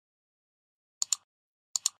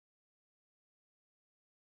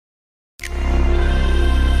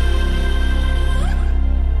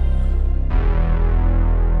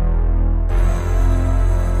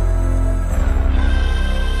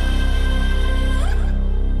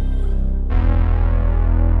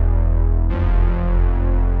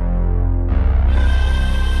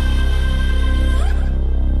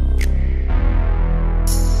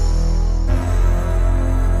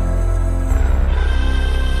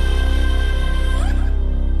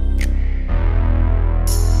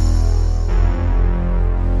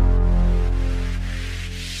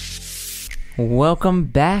Welcome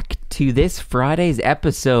back to this Friday's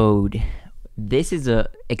episode. This is a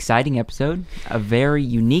exciting episode, a very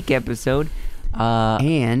unique episode,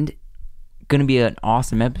 and going to be an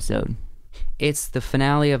awesome episode. it's the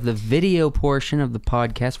finale of the video portion of the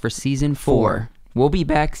podcast for season 4. We'll be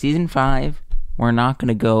back season 5. We're not going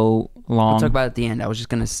to go long. We'll talk about it at the end. I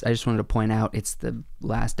just wanted to point out it's the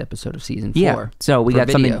last episode of season 4. Yeah, so we got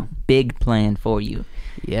video. something big planned for you.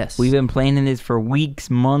 Yes. We've been planning this for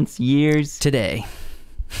weeks, months, years. Today.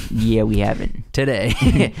 Yeah, we haven't.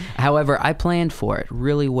 Today. However, I planned for it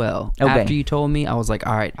really well. Okay. After you told me, I was like,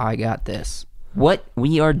 all right, I got this. What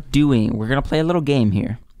we are doing, we're going to play a little game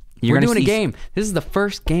here. We're doing a game. This is the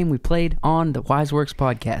first game we played on the WiseWorks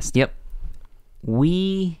podcast. Yep.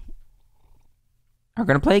 We are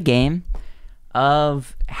going to play a game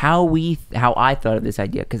of how I thought of this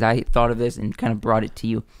idea, because I thought of this and kind of brought it to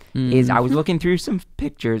you. Is I was looking through some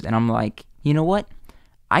pictures and I'm like, you know what?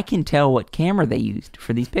 I can tell what camera they used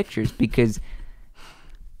for these pictures, because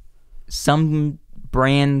some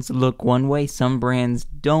brands look one way, some brands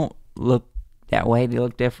don't look that way. They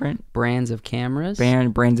look different. Brands of cameras.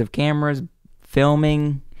 Brands of cameras,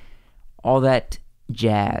 filming, all that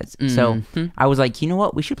jazz. So I was like, you know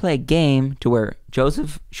what? We should play a game to where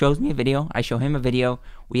Joseph shows me a video, I show him a video.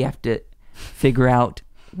 We have to figure out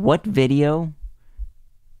what video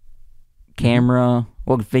camera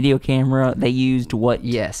they used, what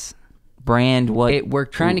Yes. brand, what... We're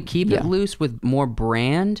trying to keep it loose with more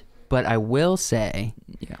brand, but I will say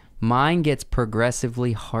mine gets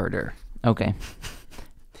progressively harder. Okay.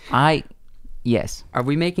 Yes. Are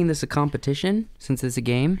we making this a competition since it's a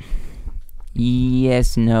game?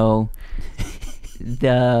 Yes, no.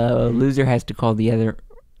 The loser has to call the other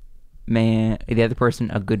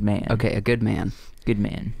person a good man. Okay, a good man. Good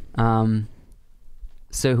man.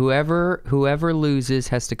 So whoever loses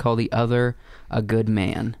has to call the other a good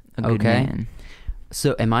man. A good man.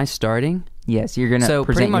 So am I starting? Yes, you're going to So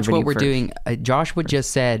present pretty much your what we're video doing, Joshua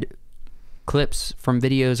just said clips from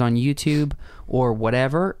videos on YouTube or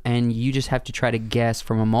whatever, and you just have to try to guess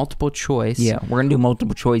from a multiple choice. Yeah, we're going to do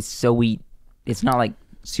multiple choice, so it's not like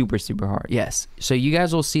super, super hard. Yes. So you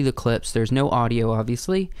guys will see the clips. There's no audio,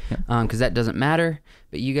 obviously, because that doesn't matter.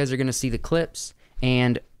 But you guys are going to see the clips,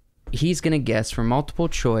 and he's going to guess from multiple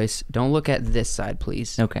choice. Don't look at this side,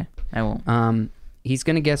 please. Okay, I won't. He's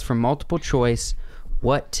going to guess from multiple choice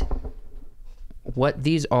what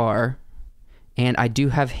these are, and I do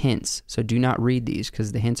have hints, so do not read these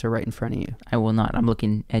because the hints are right in front of you. I will not. I'm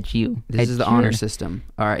looking at you. This is the honor system.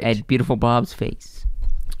 All right. At beautiful Bob's face.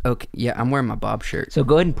 Okay. Yeah, I'm wearing my Bob shirt. So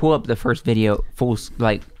go ahead and pull up the first video full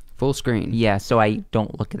screen. Yeah, so I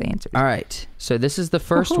don't look at the answers. All right. So this is the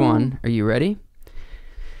first one. Are you ready?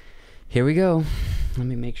 Here we go. Let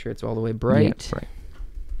me make sure it's all the way bright. Yeah,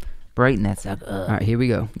 bright and that's up. All right, here we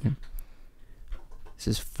go. Yeah. This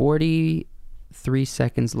is 43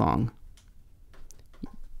 seconds long.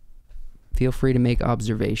 Feel free to make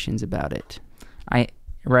observations about it.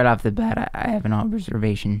 Right off the bat, I have an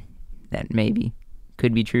observation that maybe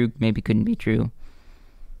could be true, maybe couldn't be true.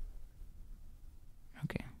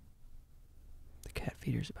 Okay. The cat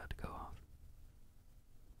feeder's about to go off.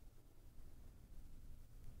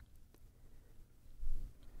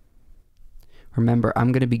 Remember,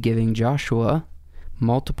 I'm going to be giving Joshua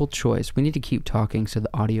multiple choice. We need to keep talking so the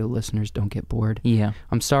audio listeners don't get bored. Yeah.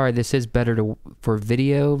 I'm sorry, this is better for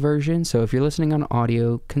video version, so if you're listening on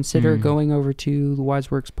audio, consider going over to the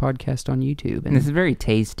WiseWorks podcast on YouTube. And this is very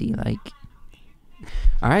tasty,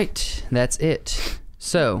 All right, that's it.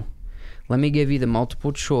 So, let me give you the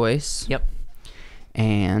multiple choice. Yep.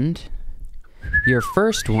 And your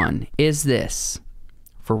first one is this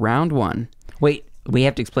for round 1. Wait, we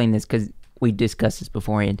have to explain this because we discussed this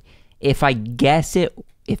beforehand. If I guess the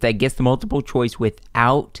multiple choice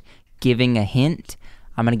without giving a hint,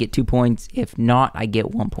 I'm going to get 2 points. If not, I get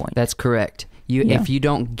 1 point. That's correct. If you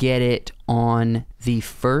don't get it on the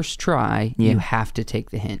first try, you have to take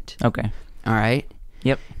the hint. Okay. All right?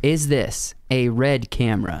 Yep. Is this a Red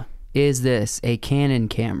camera? Is this a Canon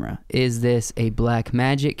camera? Is this a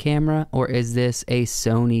Blackmagic camera? Or is this a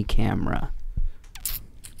Sony camera?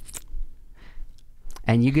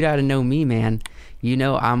 And you got to know me, man. You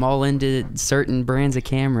know I'm all into certain brands of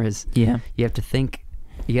cameras. Yeah. You have to think.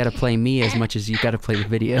 You got to play me as much as you got to play the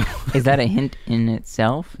video. Is that a hint in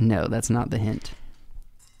itself? No, that's not the hint.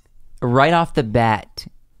 Right off the bat,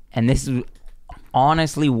 and this is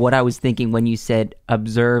honestly what I was thinking when you said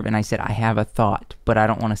observe, and I said I have a thought, but I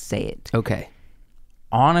don't want to say it. Okay.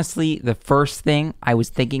 Honestly, the first thing I was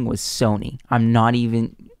thinking was Sony. I'm not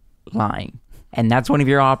even lying. And that's one of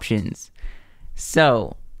your options.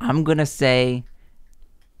 So, I'm going to say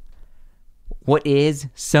What is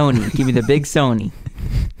Sony? Give me the big Sony.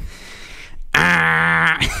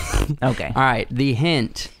 Okay. All right, the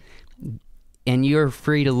hint, and you're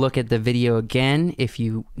free to look at the video again if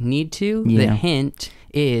you need to. Yeah. The hint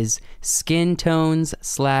is skin tones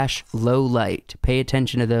 / low light. Pay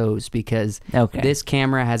attention to those because this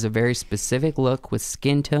camera has a very specific look with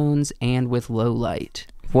skin tones and with low light.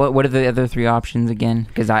 What are the other three options again?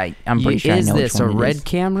 Because I'm pretty sure I know which one. Is this a red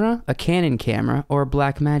camera, a Canon camera, or a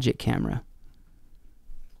Blackmagic camera?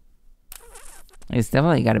 It's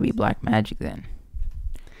definitely got to be Blackmagic then.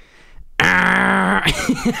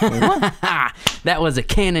 That was a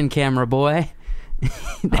Canon camera, boy.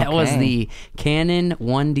 That was the Canon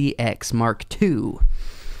 1DX Mark II.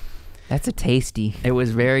 That's a tasty. It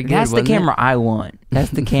was very good. That's the camera I want.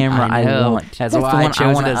 That's the camera I want. That's why I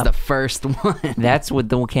chose it as the first one. That's what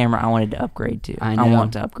the camera I wanted to upgrade to. I know. I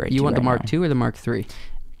want to upgrade. You want the right Mark now. II or the Mark III?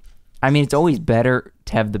 I mean, it's always better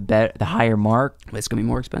to have the higher mark. It's gonna be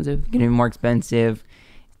more expensive. It's gonna be more expensive.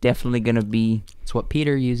 Definitely gonna be. It's what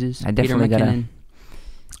Peter uses. I definitely Peter gotta. McKinnon.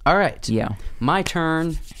 All right. Yeah. My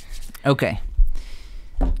turn. Okay.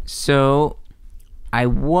 So, I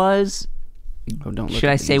was. Oh, don't. Should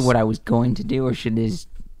I say what I was going to do, or should I just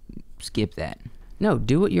skip that? No,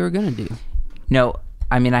 do what you were gonna do. No,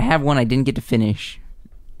 I mean I have one I didn't get to finish,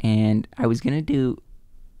 and I was gonna do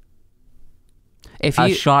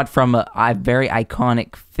a shot from a very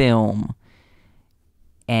iconic film.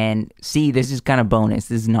 And see, this is kind of bonus.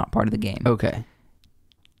 This is not part of the game. Okay.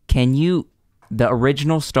 Can you, the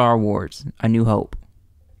original Star Wars, A New Hope,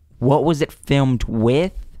 what was it filmed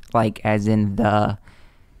with? Like, as in the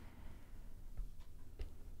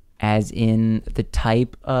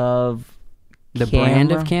type of The camera?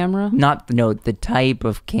 brand of camera? The type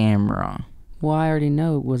of camera. Well, I already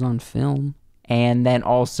know it was on film. And then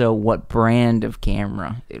also what brand of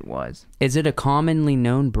camera it was. Is it a commonly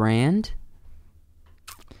known brand?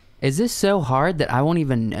 Is this so hard that I won't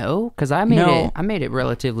even know? Because I made it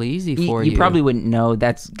relatively easy for you. You probably wouldn't know.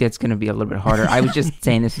 That's going to be a little bit harder. I was just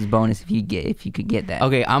saying this is bonus if you could get that.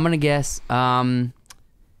 Okay, I'm gonna guess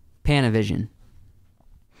Panavision.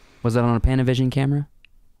 Was that on a Panavision camera?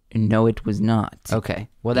 No, it was not. Okay,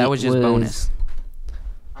 well that was just bonus.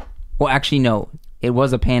 Well, actually, no. It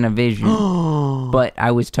was a Panavision, but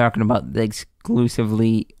I was talking about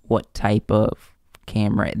exclusively what type of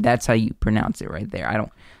camera. That's how you pronounce it right there. I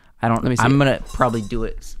don't. Let me see. I'm gonna probably do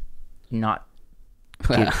it. Not.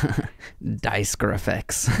 Dice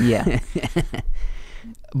graphics. Yeah.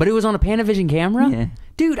 But it was on a Panavision camera? Yeah.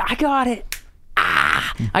 Dude, I got it.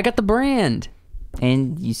 I got the brand.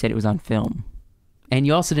 And you said it was on film. And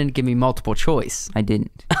you also didn't give me multiple choice. I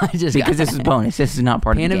didn't. Because this is bonus. This is not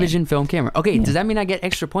part of the game. Panavision film camera. Okay, Does that mean I get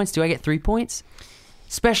extra points? Do I get 3 points?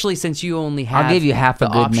 Especially since you only have I'll give you half a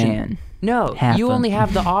good option. man. No, you only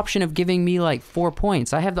have the option of giving me like 4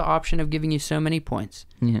 points. I have the option of giving you so many points.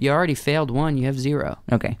 Yeah. You already failed one. You have 0.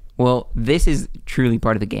 Okay. Well, this is truly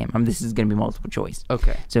part of the game. This is going to be multiple choice.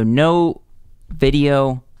 Okay. So no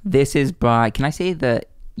video. This is by, can I say the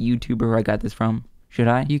YouTuber I got this from? Should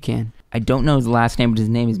I? You can. I don't know his last name, but his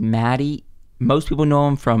name is Maddie. Most people know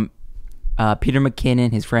him from Peter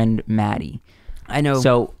McKinnon, his friend Maddie. I know.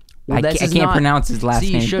 So I can't pronounce his last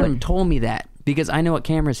name. See, you should have told me that because I know what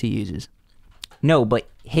cameras he uses. No, but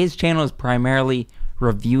his channel is primarily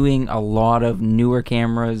reviewing a lot of newer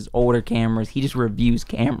cameras, older cameras. He just reviews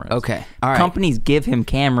cameras. Okay. All right. Companies give him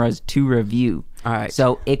cameras to review. All right.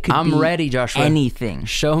 So it could be I'm ready, Joshua. Anything.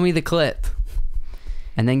 Show me the clip.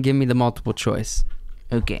 And then give me the multiple choice.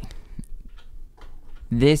 Okay.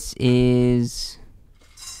 This is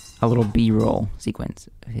a little B-roll sequence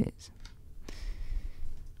of his.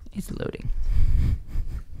 It's loading.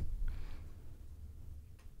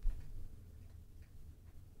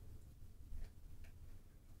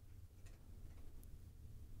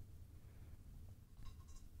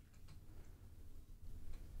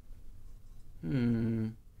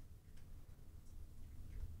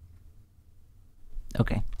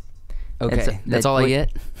 Okay. Okay. That's all I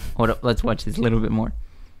get? Hold up. Let's watch this a little bit more.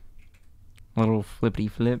 A little flippity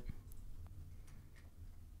flip.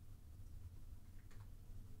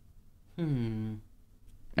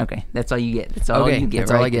 Okay. That's all you get. That's all you get.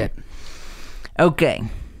 That's all I get. Okay.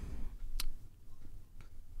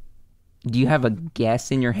 Do you have a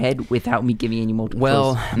guess in your head without me giving you any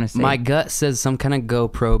multiple choice? My gut says some kind of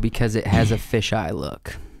GoPro because it has a fisheye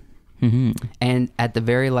look. Mm-hmm. And at the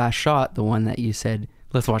very last shot, the one that you said,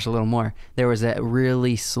 let's watch a little more, there was that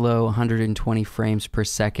really slow 120 frames per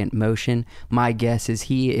second motion. My guess is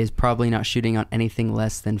he is probably not shooting on anything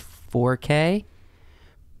less than 4K.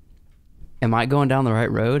 Am I going down the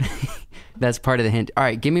right road? That's part of the hint. All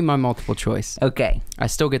right, give me my multiple choice. Okay. I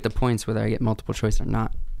still get the points whether I get multiple choice or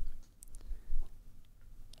not.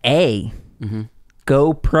 A. Mm-hmm.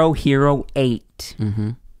 GoPro Hero 8. Mm-hmm.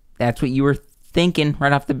 That's what you were thinking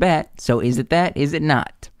right off the bat. So is it that? Is it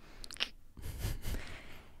not?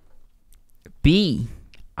 B.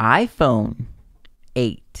 iPhone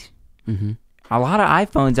 8. Mm-hmm. A lot of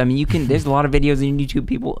iPhones. I mean, there's a lot of videos on YouTube.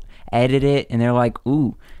 People edit it and they're like,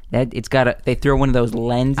 "Ooh, they throw one of those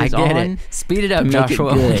lenses I get on." it. Speed it up, to make it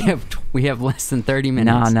Joshua. good. We have less than 30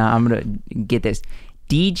 minutes. Nah, I'm gonna get this.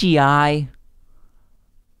 DJI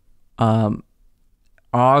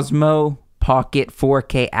Osmo Pocket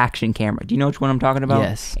 4K action camera. Do you know which one I'm talking about?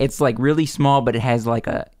 Yes. It's like really small, but it has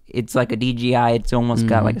it's like a DJI. It's almost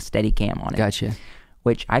got like a steady cam on it. Gotcha.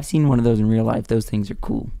 Which I've seen one of those in real life. Those things are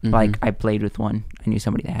cool. Mm-hmm. Like I played with one. I knew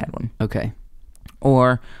somebody that had one. Okay.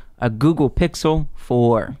 Or a Google Pixel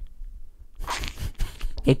 4.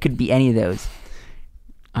 It could be any of those.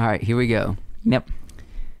 All right, here we go. Yep.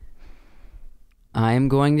 I am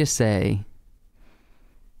going to say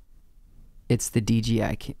it's the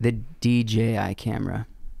DJI camera.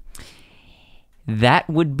 That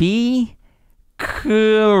would be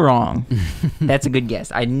wrong. That's a good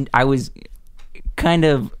guess. I was kind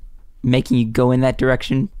of making you go in that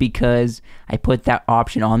direction because I put that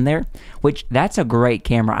option on there, which that's a great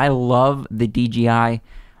camera. I love the DJI,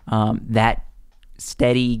 that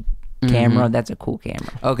steady camera. That's a cool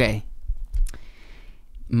camera. Okay.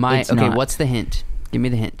 It's not. What's the hint? Give me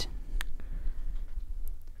the hint.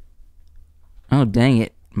 Oh, dang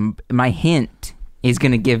it. My hint is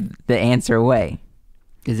going to give the answer away.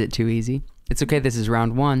 Is it too easy? It's okay. This is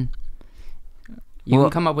round one. You Well-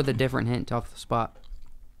 can come up with a different hint off the spot.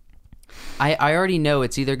 I already know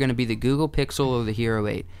it's either going to be the Google Pixel or the Hero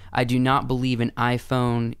 8. I do not believe an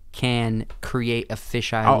iPhone can create a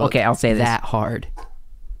fisheye Oh, look okay, I'll say this. that hard.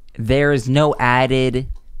 There is no added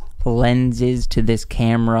lenses to this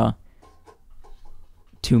camera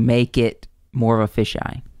to make it more of a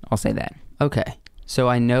fisheye. I'll say that. Okay. So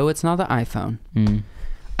I know it's not the iPhone.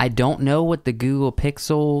 I don't know what the Google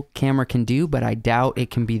Pixel camera can do, but I doubt it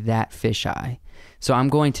can be that fisheye. So I'm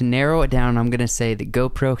going to narrow it down. I'm going to say the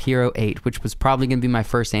GoPro Hero 8, which was probably going to be my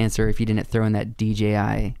first answer if you didn't throw in that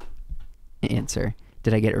DJI answer.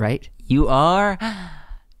 Did I get it right? You are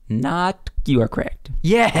correct.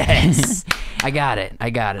 Yes! I got it.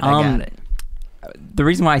 I got it. The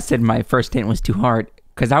reason why I said my first hint was too hard,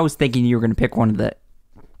 because I was thinking you were going to pick one of the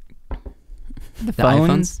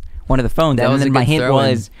phones. iPhones? One of the phones. That And was a then my good hint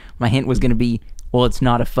throw-in. my hint was going to be, well, it's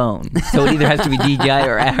not a phone. So it either has to be DJI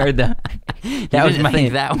or the... That was my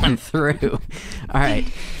think hint. that one through. All right.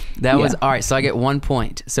 That was... All right, so I get 1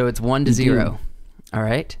 point. So it's 1-0. All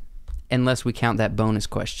right? Unless we count that bonus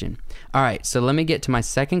question. All right, so let me get to my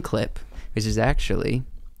second clip, which is actually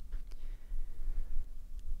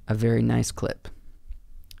a very nice clip.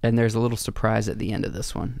 And there's a little surprise at the end of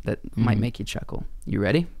this one that might make you chuckle. You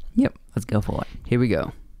ready? Yep, let's go for it. Here we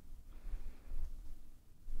go.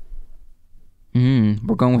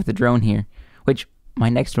 We're going with the drone here, which my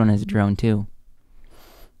next one is a drone too.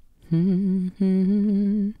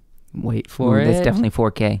 Wait for it. That's definitely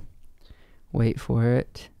 4K. Wait for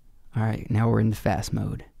it. All right, now we're in the fast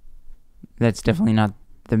mode. That's definitely not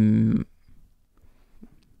the...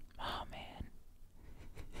 Oh, man.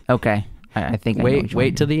 Okay, I think I know which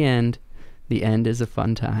Wait one. till the end. The end is a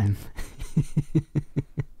fun time.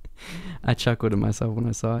 I chuckled to myself when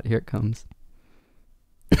I saw it. Here it comes.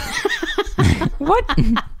 What?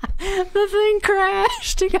 The thing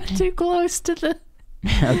crashed. It got too close to the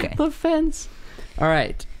Okay. the fence. All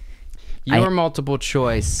right. Your multiple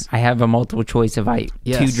choice. I have a multiple choice of two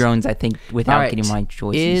Yes. drones, I think, without All right. getting my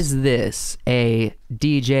choices. Is this a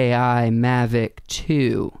DJI Mavic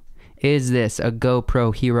 2? Is this a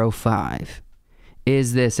GoPro Hero 5?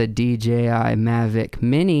 Is this a DJI Mavic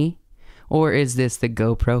Mini? Or is this the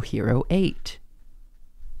GoPro Hero 8?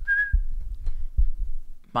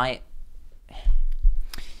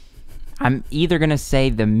 I'm either going to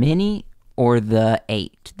say the Mini or the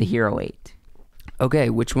 8, the Hero 8.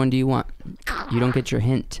 Okay, which one do you want? You don't get your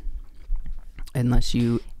hint. Unless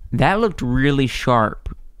you... That looked really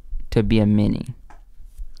sharp to be a Mini.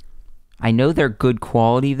 I know they're good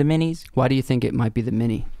quality, the Minis. Why do you think it might be the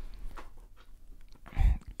Mini?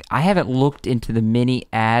 I haven't looked into the Mini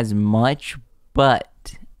as much,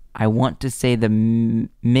 but I want to say the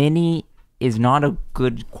Mini is not a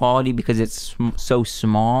good quality because it's so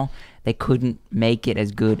small. They couldn't make it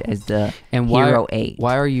as good as the Hero 8.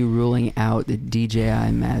 Why are you ruling out the DJI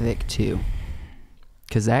Mavic 2?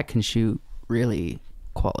 Because that can shoot really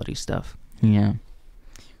quality stuff. Yeah.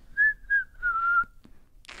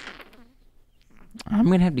 I'm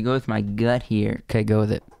going to have to go with my gut here Okay, go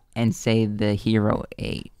with it. and say the Hero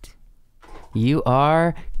 8. You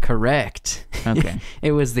are correct. Okay.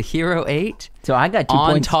 It was the Hero 8 So I got 2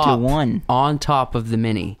 on points top, to 1. on top of the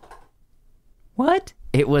Mini. What?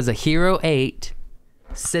 It was a Hero 8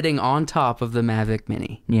 sitting on top of the Mavic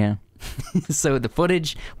Mini. Yeah. So the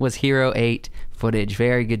footage was Hero 8 footage.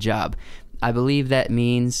 Very good job. I believe that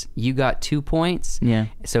means you got 2 points. Yeah.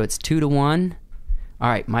 So it's 2-1. All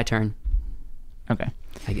right, my turn. Okay.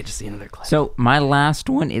 I get to see another clip. So my last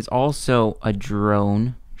one is also a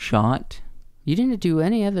drone shot. You didn't do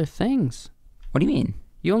any other things. What do you mean?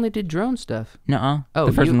 You only did drone stuff. Nuh-uh. Oh,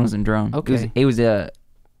 the first you- one wasn't drone. Okay. It was a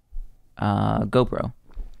GoPro.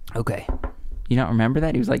 Okay. You don't remember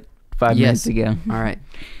that? It was like 5 Yes. minutes ago. All right.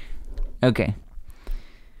 Okay.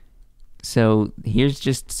 So here's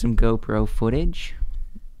just some GoPro footage.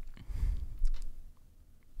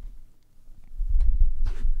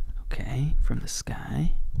 Okay, from the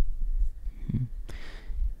sky.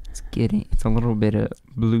 It's a little bit of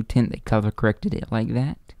blue tint. They color corrected it like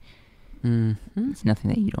that. Mm-hmm. It's nothing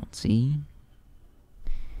that you don't see.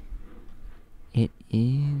 It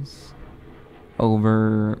is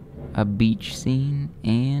over a beach scene,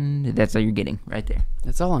 and that's all you're getting right there.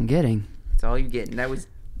 That's all I'm getting. That's all you're getting. That was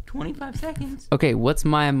 25 seconds. Okay, what's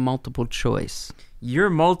my multiple choice? Your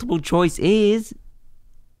multiple choice is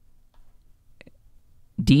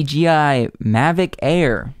DJI Mavic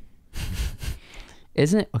Air.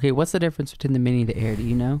 Isn't it? Okay, what's the difference between the Mini and the Air? Do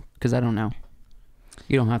you know? Because I don't know.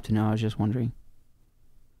 You don't have to know. I was just wondering.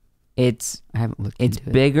 It's I haven't looked it's into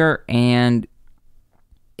it. bigger and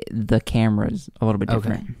the camera's a little bit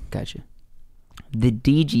different. Okay, gotcha. The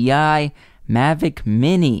DJI Mavic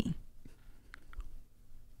Mini.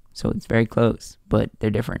 So it's very close, but they're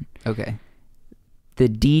different. Okay. The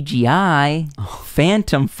DJI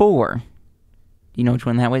Phantom 4. Do you know which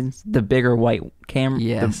one that was? The bigger white camera,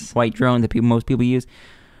 Yes. the white drone that most people use,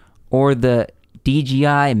 or the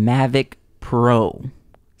DJI Mavic Pro.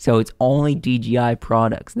 So it's only DJI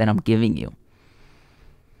products that I'm giving you.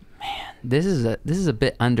 This is a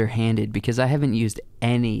bit underhanded because I haven't used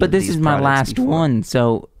any. But of this these is my products last before. one,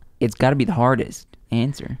 so it's got to be the hardest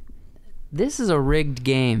answer. This is a rigged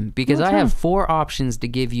game because What's I have wrong? 4 options to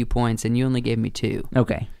give you points and you only gave me 2.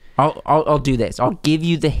 Okay, I'll do this. I'll give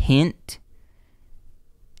you the hint,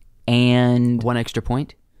 and 1 extra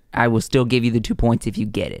point. I will still give you the 2 points if you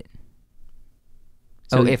get it.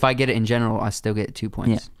 So If I get it in general, I still get 2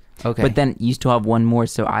 points. Okay. But then you still have one more,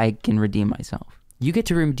 so I can redeem myself. you get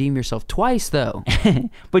to redeem yourself twice though.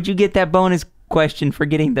 But you get that bonus question for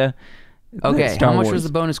getting the Okay. Star How much Wars. was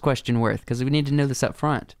the bonus question worth? Because we need to know this up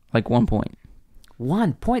front. Like 1 point.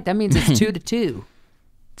 1 point. That means it's 2-2.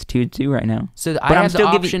 It's 2-2 right now. So But I I'm have the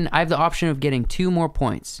still giving- option. I have the option of getting 2 more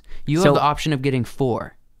points. You So- have the option of getting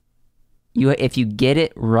 4. If you get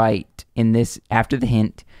it right in this after the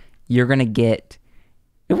hint, you're gonna get.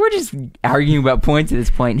 If we're just arguing about points at this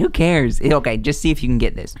point, who cares? Okay, just see if you can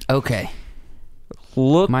get this. Okay.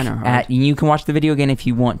 Look Mine are hard. at. You can watch the video again if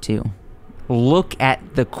you want to. Look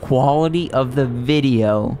at the quality of the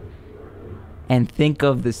video, and think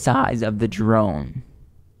of the size of the drone.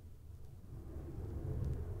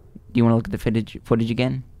 Do you want to look at the footage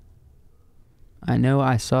again? I know.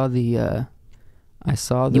 I saw the. Is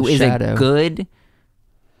shadow. it good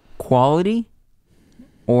quality,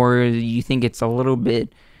 or you think it's a little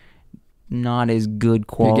bit not as good You're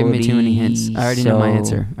quality? giving me too many hints. I already know my so-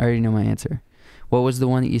 answer. I already know my answer. What was the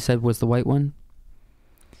one that you said was the white one?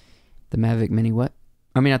 The Mavic Mini what?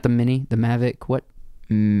 I mean, not the Mini. The Mavic what?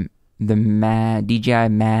 The DJI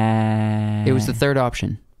It was the third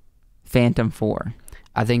option. Phantom 4.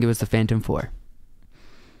 I think it was the Phantom 4.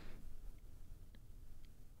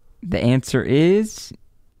 The answer is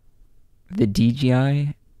the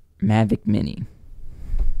DJI Mavic Mini.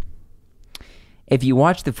 If you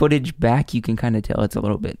watch the footage back, you can kind of tell it's a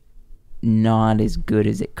little bit not as good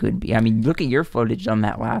as it could be. I mean, look at your footage on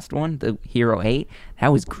that last one, the Hero 8. That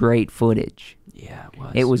was great footage. Yeah, it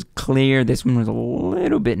was. It was clear. This one was a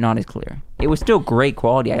little bit not as clear. It was still great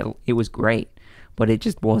quality. It was great, but it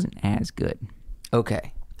just wasn't as good.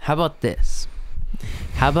 Okay. How about this?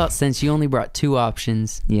 How about since you only brought 2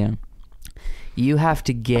 options, Yeah. you have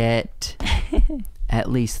to get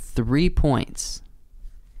at least 3 points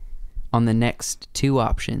on the next 2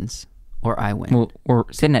 options, or I win. Well, we're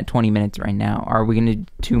sitting at 20 minutes right now. Are we going to do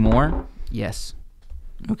 2 more? Yes.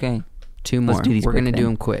 Okay. 2 more. Let's do these We're quick going to do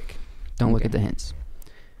then. them quick. Don't look Okay. at the hints.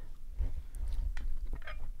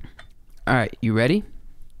 All right, you ready?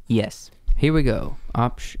 Yes. Here we go.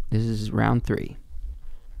 This is round 3.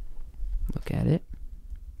 Look at it.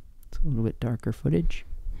 It's a little bit darker footage.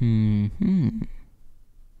 Hmm.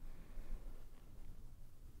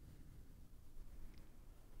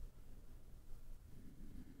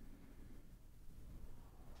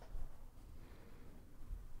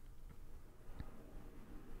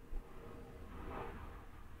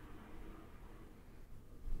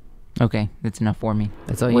 Okay, that's enough for me.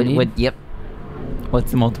 That's all you need? Yep.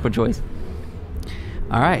 What's the multiple choice?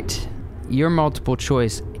 All right. Your multiple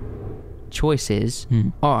choices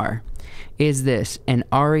are: is this an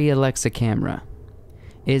Arri Alexa camera?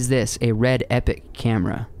 Is this a Red Epic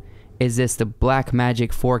camera? Is this the Blackmagic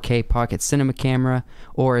 4K Pocket Cinema camera?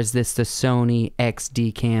 Or is this the Sony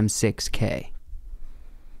XD-Cam 6K?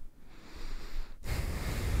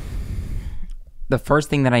 The first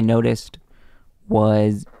thing that I noticed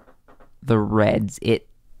was the reds.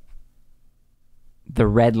 The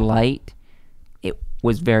red light, it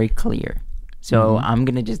was very clear. So I'm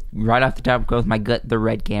going to just, right off the top, go with my gut, the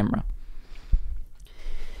red camera.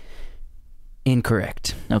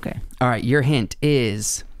 Incorrect. Okay. All right, your hint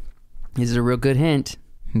is, this is a real good hint,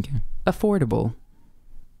 Okay. affordable.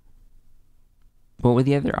 What were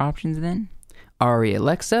the other options then? Arri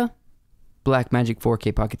Alexa, Blackmagic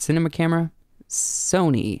 4K Pocket Cinema camera,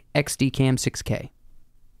 Sony XD-Cam 6K.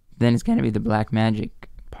 Then it's got to be the Blackmagic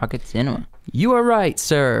Pocket Cinema. You are right,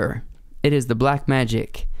 sir. It is the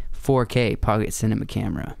Blackmagic 4K Pocket Cinema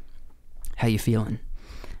camera. How you feeling?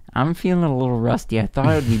 I'm feeling a little rusty. I thought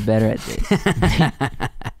I would be better at this.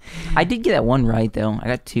 I did get that one right, though. I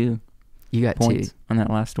got 2 You got points 2. on that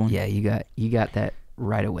last one. Yeah, you got that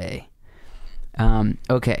right away.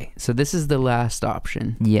 Okay, so this is the last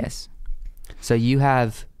option. Yes. So you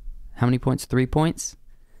have how many points? 3 points?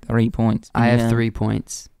 3 points. I have 3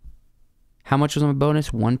 points. How much was my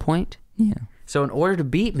bonus? 1 point? Yeah. So in order to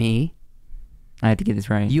beat me, I have to get this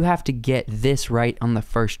right. you have to get this right on the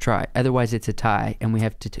first try. Otherwise, it's a tie, and we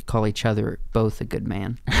have to call each other both a good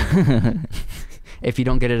man. If you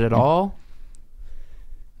don't get it at all,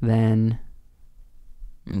 then...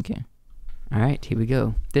 Okay. All right, here we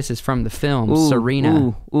go. This is from the film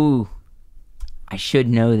Serena. Ooh. I should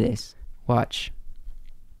know this. Watch.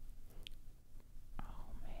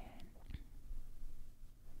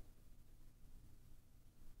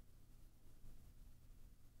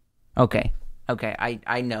 Okay,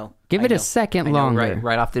 I know. Give I it know. a second I know, longer.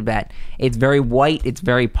 right off the bat. It's very white. It's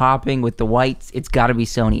very popping with the whites. It's got to be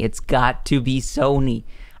Sony. It's got to be Sony.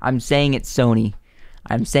 I'm saying it's Sony.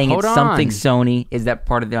 I'm saying Hold it's something on. Sony. Is that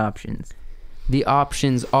part of the options? The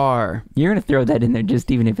options are... You're going to throw that in there just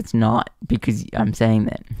even if it's not because I'm saying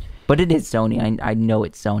that. But it is Sony. I know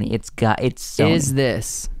it's Sony. It's Sony. Is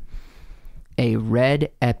this a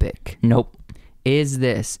Red Epic? Nope. Is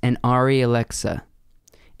this an Arri Alexa?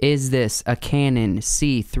 Is this a Canon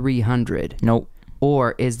C300? Nope.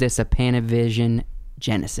 Or is this a Panavision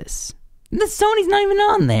Genesis? The Sony's not even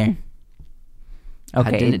on there.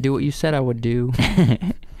 Okay. I didn't do what you said I would do.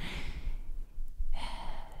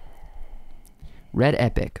 Red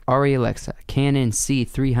Epic, Arri Alexa, Canon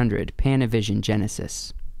C300, Panavision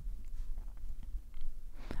Genesis.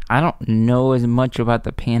 I don't know as much about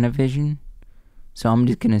the Panavision, so I'm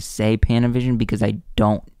just going to say Panavision because I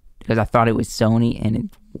thought it was Sony and it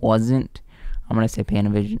wasn't. I'm going to say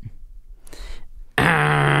Panavision.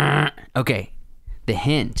 Okay. The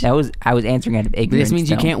hint. I was answering out of ignorance. This means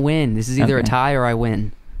you though. can't win. This is either a Okay. tie or I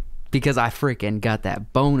win. Because I freaking got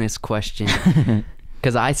that bonus question.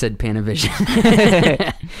 Because I said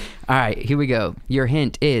Panavision. All right, here we go. Your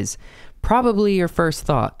hint is probably your first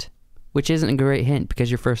thought, which isn't a great hint because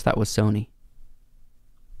your first thought was Sony.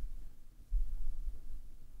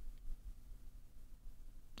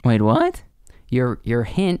 Wait, what? Your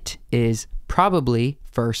hint is probably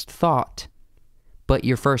first thought, but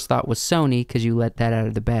your first thought was Sony because you let that out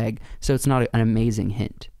of the bag. So it's not an amazing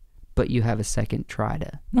hint, but you have a second try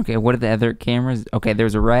to. Okay, what are the other cameras? Okay,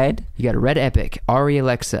 there's a red. You got a Red Epic, Arri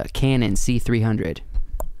Alexa, Canon C300.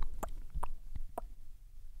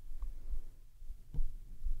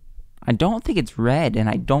 I don't think it's red, and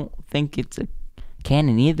I don't think it's a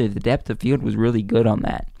Canon either. The depth of field was really good on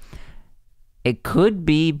that. It could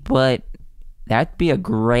be, but that'd be a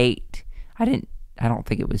great... I don't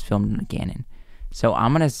think it was filmed in a Canon. So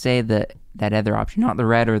I'm going to say that other option, not the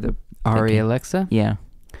red or the... Arri Alexa? Yeah.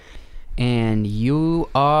 And you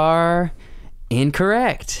are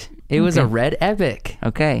incorrect. It was a Red Epic.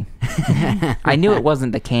 Okay. I knew it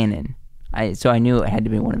wasn't the Canon. So I knew it had to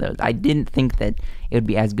be one of those. I didn't think that it would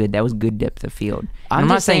be as good. That was good depth of field. I'm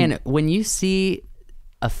not just saying, when you see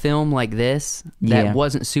a film like this that Yeah.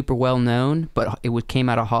 wasn't super well known, but came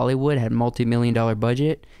out of Hollywood, had a multi-million-dollar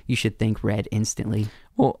budget, you should think Red instantly.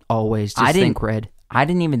 Well, Always I just didn't- think Red. I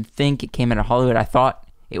didn't even think it came out of Hollywood. I thought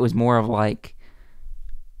it was more of like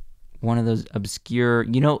one of those obscure,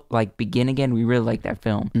 like Begin Again. We really like that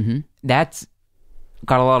film. Mm-hmm. That's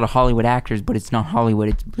got a lot of Hollywood actors, but it's not Hollywood.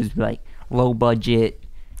 It was like low budget.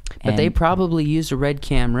 But they probably used a Red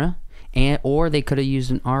camera, or they could have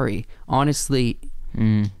used an Arri. Honestly,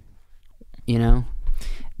 you know,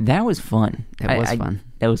 That was fun. That was fun.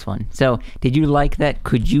 That was fun. So, did you like that?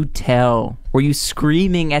 Could you tell? Were you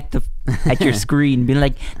screaming at your screen, being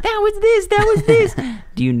like, "That was this, that was this"?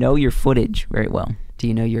 Do you know your footage very well? Do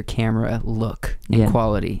you know your camera look and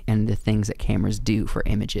quality and the things that cameras do for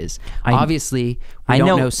images? Obviously, I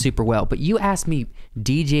don't know super well, but you asked me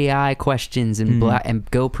DJI questions and and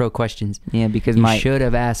GoPro questions. Yeah, because you should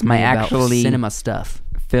have asked me about cinema stuff.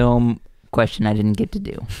 Film question I didn't get to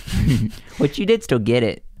do, which you did still get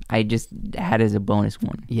it. I just had as a bonus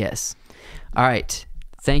one. Yes. All right.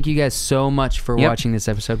 Thank you guys so much for watching this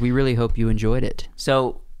episode. We really hope you enjoyed it.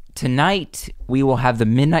 So tonight we will have the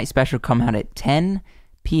midnight special come out at 10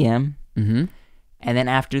 p.m. Mm-hmm. And then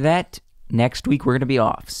after that, next week we're going to be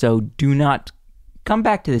off. So do not come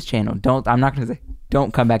back to this channel. I'm not going to say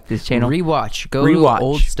don't come back to this channel. Rewatch. Go to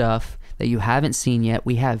old stuff that you haven't seen yet.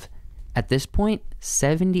 We have, at this point,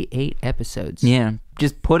 78 episodes. Yeah.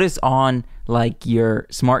 Just put us on like your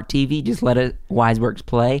smart TV. Just let it Wiseworks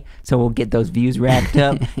play, so we'll get those views racked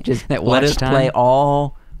up. Just let us play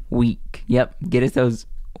all week. Yep. Get us those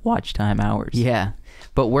watch time hours. Yeah.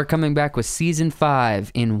 But we're coming back with season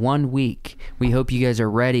 5 in 1 week. We hope you guys are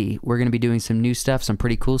ready. We're going to be doing some new stuff, some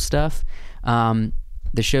pretty cool stuff. The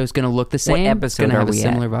show's going to look the same. What episode it's going to have are a we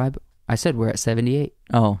similar vibe. I said we're at 78.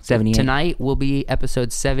 Oh, 78. Tonight will be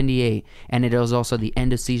episode 78, and it is also the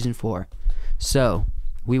end of season 4. So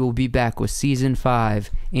we will be back with season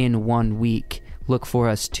 5 in 1 week. Look for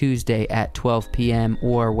us Tuesday at 12 p.m.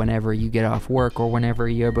 or whenever you get off work or whenever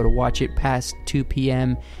you're able to watch it past 2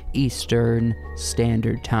 p.m. Eastern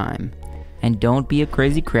Standard Time. And don't be a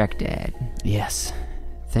crazy crack dad. Yes.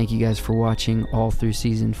 Thank you guys for watching all through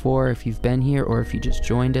season 4. If you've been here or if you just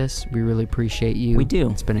joined us, we really appreciate you. We do.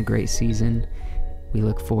 It's been a great season. We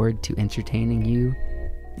look forward to entertaining you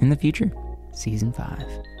in the future. Season 5.